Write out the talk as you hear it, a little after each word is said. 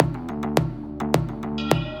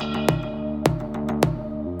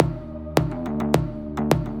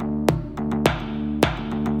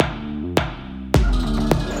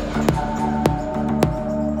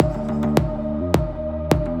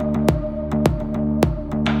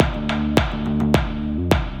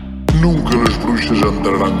Nunca as bruxas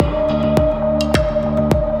entrarão.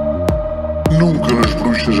 Nunca as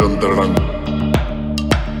bruxas entrarão.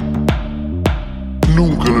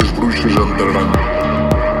 Nunca as bruxas entrarão.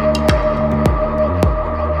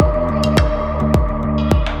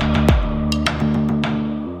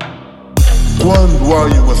 Quando há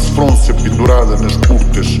uma sefrôncia pendurada nas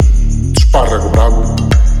curtas de espárrago bravo,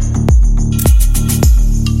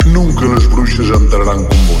 nunca as bruxas entrarão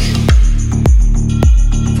convosco.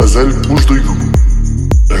 Fazei-lhe vos digo,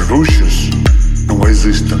 as bruxas não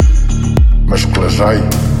existem, mas que las ai.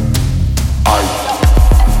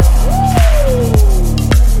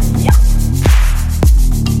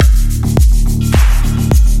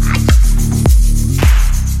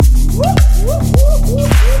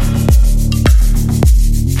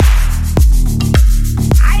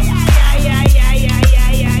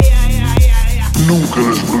 Nunca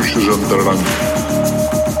as bruxas entrarão.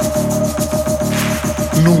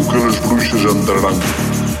 Nunca as bruxas entrarão.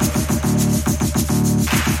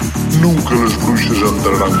 Nunca as bruxas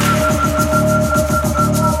entrarão.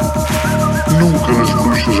 Nunca as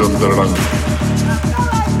bruxas entrarão.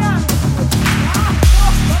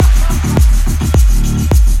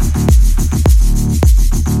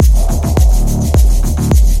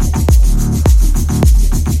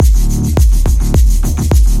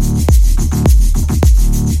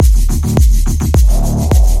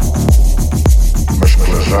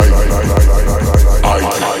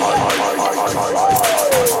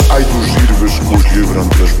 Ai dos irgas que os livram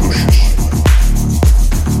das bruxas.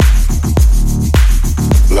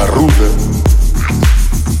 La ruda,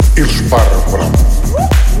 eles parram bravo.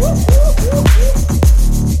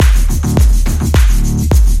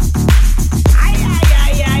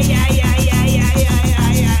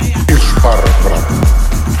 Eles parram bravo.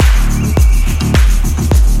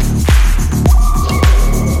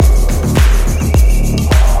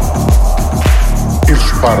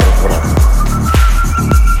 Eles parram bravo.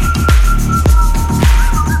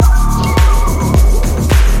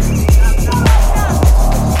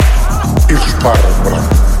 Eles parram bravo.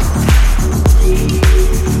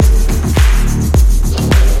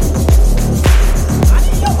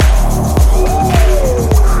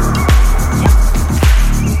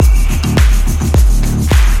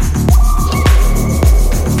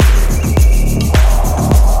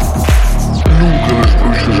 Nunca as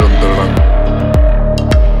bruxas entrarão.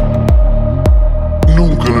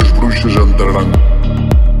 Nunca as bruxas entrarão.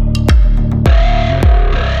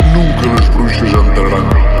 Nunca as bruxas entrarão.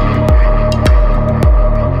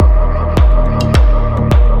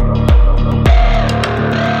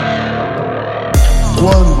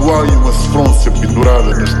 Quando há uma sefrôncia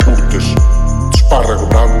pendurada nas curtas de espárrago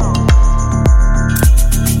bravo,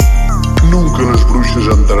 nunca as bruxas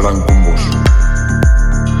entrarão convosco.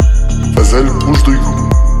 Fazei-lhe vos digo,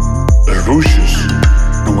 as bruxas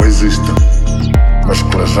não existem, mas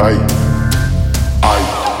que las ai.